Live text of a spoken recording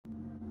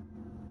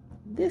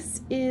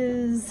This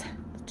is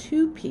the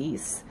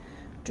two-piece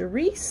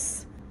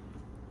Darice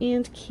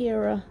and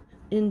Kyra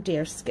in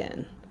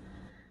Deerskin.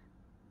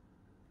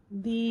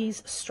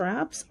 These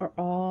straps are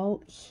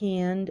all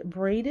hand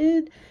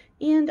braided,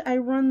 and I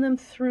run them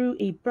through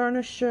a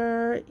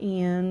burnisher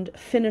and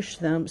finish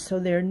them so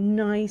they're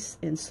nice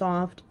and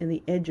soft and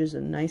the edges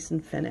are nice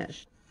and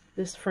finished.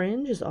 This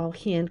fringe is all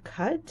hand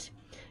cut,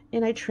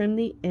 and I trim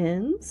the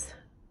ends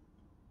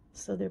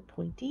so they're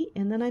pointy,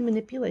 and then I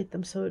manipulate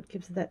them so it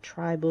gives that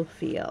tribal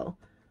feel.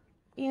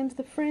 And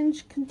the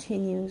fringe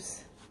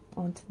continues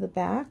onto the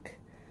back.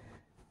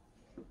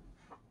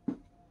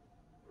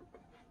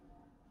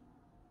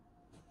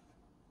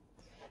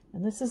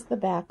 And this is the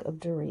back of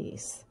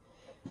Darice.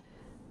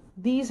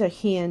 These are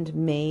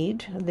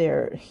handmade.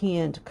 They're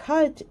hand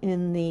cut,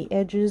 and the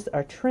edges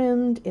are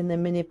trimmed and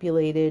then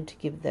manipulated to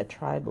give that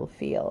tribal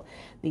feel.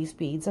 These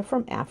beads are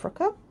from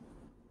Africa.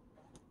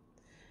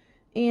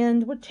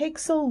 And what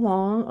takes so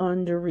long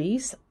on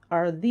Darice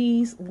are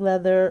these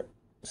leather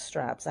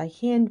straps. I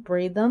hand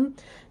braid them,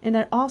 and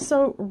I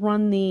also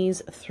run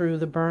these through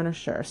the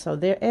burnisher, so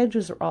their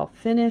edges are all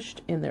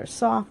finished and they're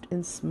soft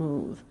and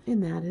smooth.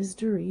 And that is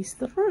Darice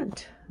the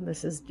front.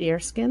 This is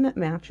Deerskin that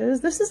matches.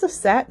 This is a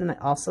set, and I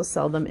also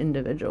sell them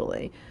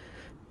individually.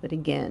 But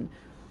again,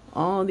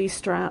 all these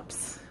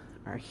straps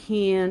are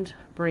hand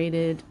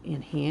braided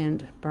and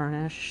hand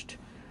burnished,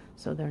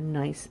 so they're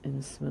nice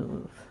and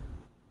smooth.